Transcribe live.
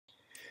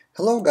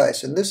Hello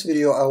guys, in this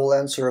video I will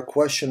answer a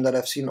question that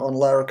I've seen on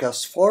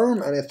Laracast's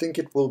forum, and I think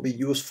it will be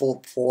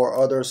useful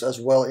for others as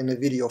well in a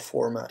video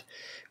format.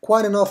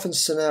 Quite an often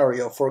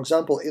scenario, for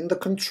example in the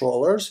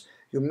controllers,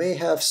 you may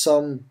have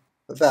some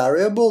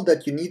variable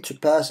that you need to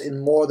pass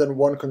in more than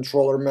one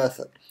controller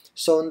method.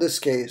 So in this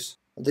case,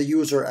 the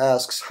user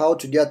asks how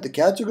to get the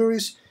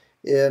categories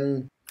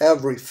in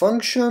every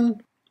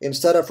function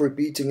instead of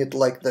repeating it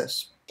like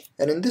this.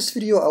 And in this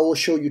video I will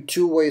show you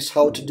two ways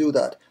how to do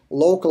that.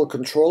 Local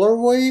controller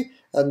way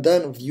and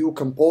then view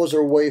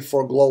composer way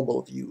for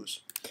global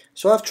views.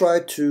 So I've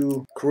tried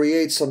to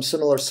create some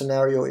similar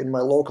scenario in my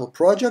local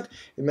project.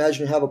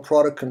 Imagine you have a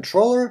product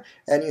controller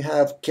and you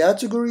have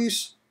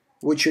categories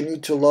which you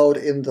need to load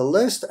in the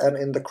list and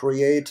in the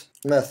create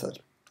method.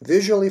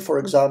 Visually, for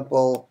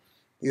example,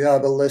 you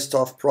have a list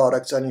of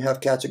products and you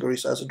have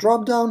categories as a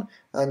drop-down,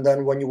 and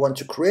then when you want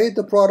to create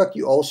the product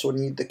you also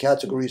need the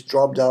categories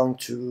drop-down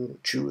to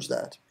choose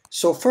that.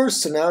 So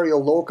first scenario,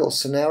 local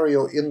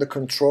scenario in the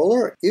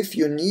controller, if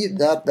you need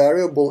that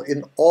variable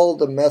in all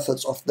the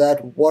methods of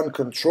that one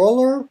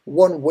controller,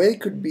 one way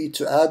could be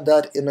to add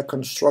that in a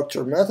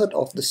constructor method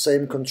of the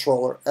same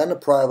controller and a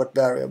private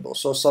variable.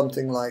 So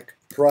something like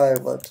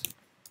private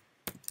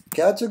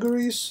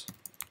categories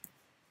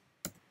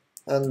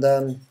and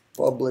then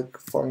public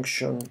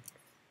function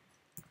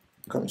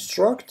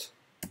construct,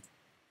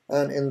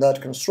 and in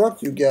that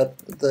construct you get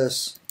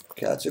this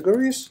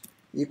categories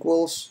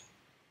equals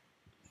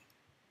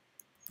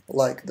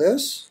like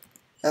this,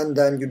 and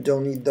then you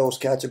don't need those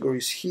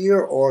categories here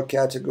or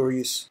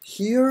categories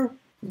here,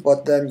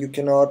 but then you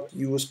cannot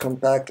use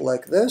compact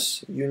like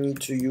this, you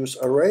need to use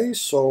array,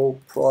 so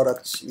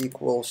products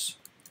equals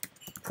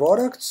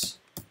products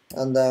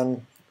and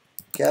then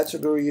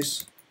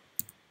categories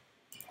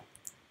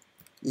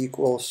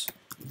equals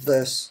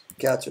this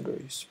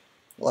categories,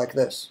 like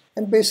this.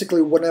 And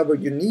basically whenever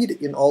you need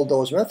in all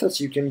those methods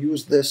you can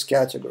use this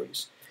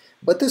categories.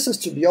 But this is,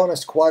 to be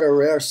honest, quite a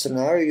rare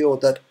scenario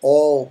that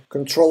all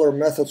controller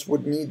methods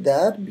would need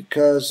that,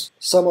 because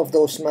some of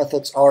those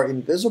methods are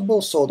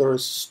invisible, so there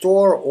is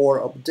store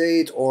or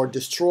update or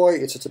destroy.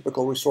 It's a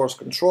typical resource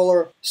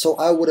controller. So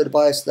I would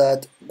advise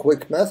that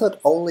quick method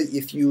only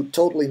if you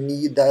totally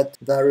need that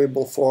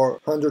variable for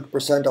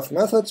 100% of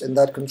methods in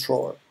that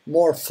controller.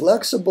 More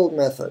flexible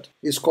method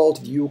is called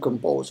view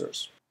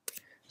composers.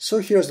 So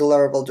here's the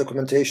Laravel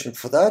documentation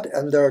for that,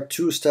 and there are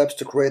two steps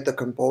to create the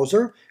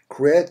composer.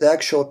 Create the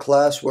actual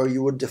class where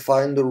you would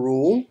define the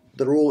rule.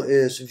 The rule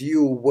is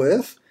view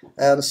with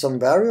and some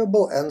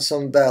variable and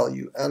some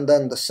value. And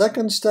then the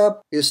second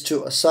step is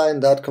to assign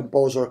that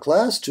composer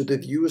class to the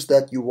views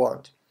that you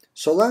want.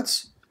 So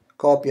let's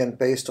copy and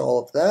paste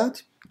all of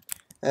that.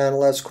 And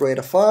let's create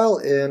a file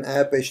in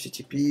app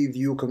http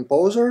view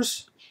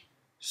composers.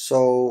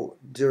 So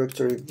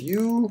directory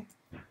view,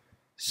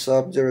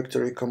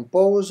 subdirectory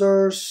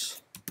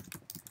composers,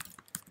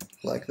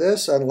 like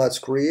this, and let's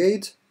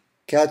create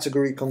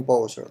category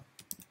composer.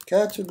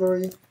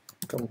 Category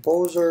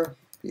composer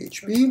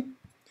PHP.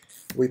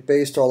 We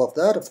paste all of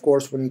that. Of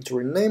course, we need to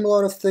rename a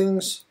lot of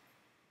things.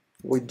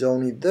 We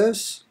don't need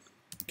this.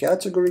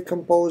 Category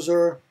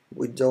composer.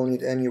 We don't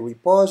need any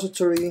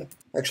repository.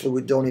 Actually,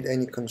 we don't need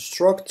any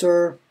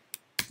constructor.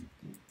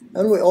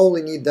 And we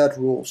only need that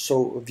rule.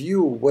 So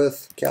view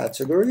with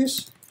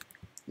categories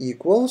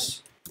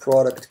equals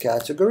product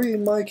category,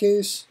 in my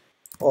case,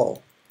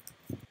 all.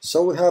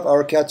 So we have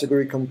our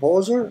category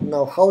composer.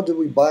 Now how do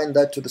we bind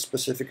that to the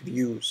specific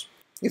views?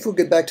 If we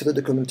get back to the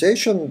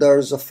documentation,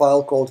 there's a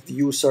file called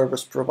view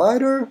service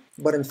provider,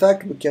 but in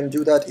fact we can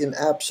do that in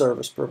app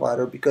service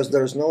provider because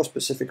there's no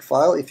specific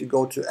file. If you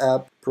go to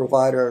app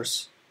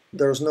providers,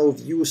 there's no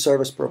view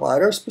service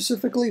provider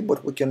specifically,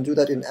 but we can do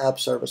that in app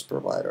service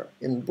provider.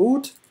 In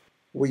boot,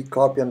 we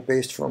copy and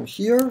paste from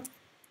here.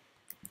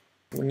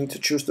 We need to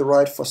choose the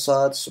right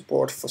facade,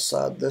 support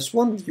facade. This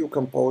one, view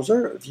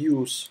composer,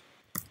 views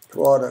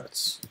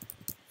products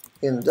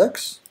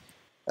index,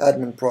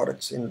 admin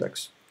products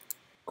index.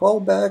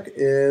 Callback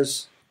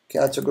is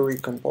category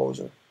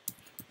composer.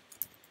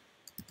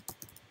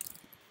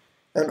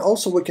 And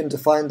also we can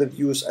define the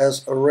views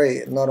as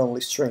array, not only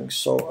strings.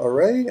 So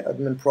array,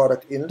 admin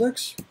product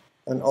index,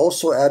 and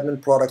also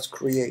admin products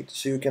create.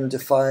 So you can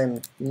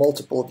define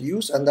multiple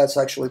views, and that's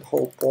actually the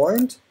whole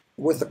point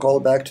with the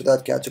callback to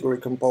that category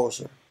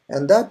composer.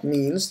 And that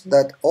means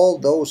that all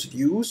those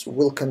views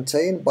will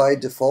contain by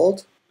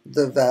default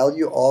the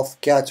value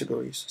of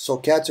categories. So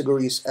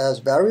categories as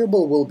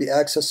variable will be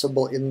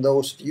accessible in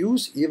those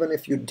views even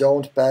if you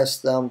don't pass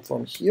them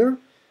from here.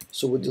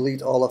 So we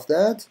delete all of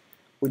that.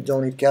 We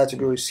don't need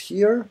categories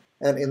here.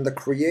 And in the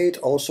create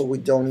also we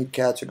don't need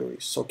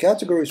categories. So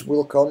categories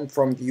will come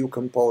from view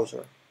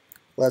composer.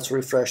 Let's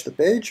refresh the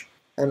page.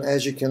 And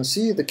as you can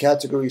see, the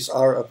categories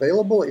are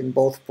available in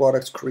both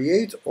products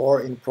create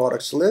or in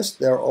products list.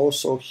 They're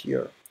also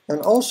here. And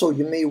also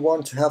you may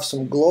want to have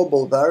some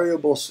global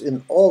variables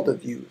in all the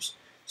views.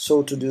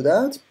 So to do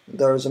that,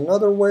 there's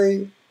another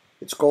way.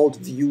 It's called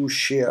view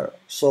share.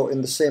 So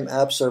in the same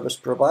app service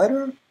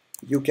provider,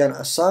 you can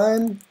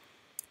assign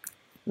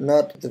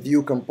not the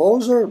view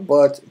composer,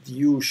 but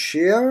view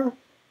share,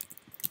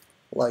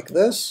 like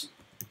this,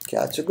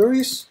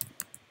 categories,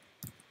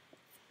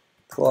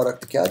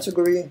 product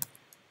category,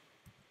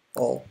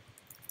 all.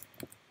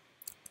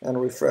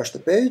 And refresh the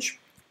page,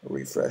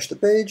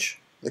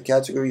 the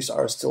categories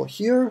are still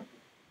here,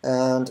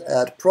 and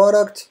add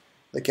product,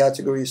 the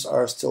categories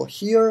are still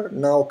here,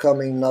 now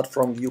coming not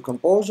from view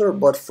composer,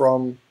 but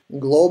from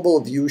global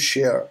view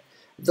share.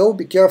 Though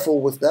be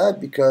careful with that,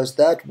 because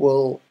that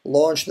will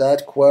launch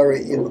that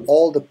query in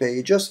all the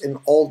pages, in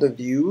all the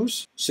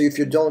views. So if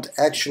you don't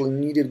actually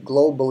need it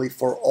globally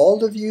for all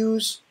the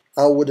views,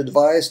 I would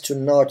advise to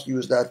not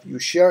use that view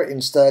share.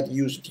 Instead,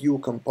 use view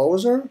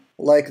composer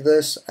like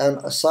this and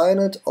assign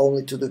it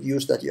only to the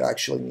views that you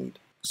actually need.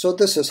 So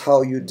this is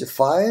how you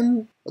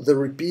define the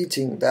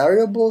repeating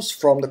variables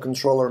from the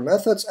controller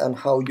methods and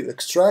how you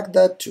extract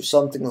that to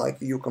something like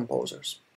view composers.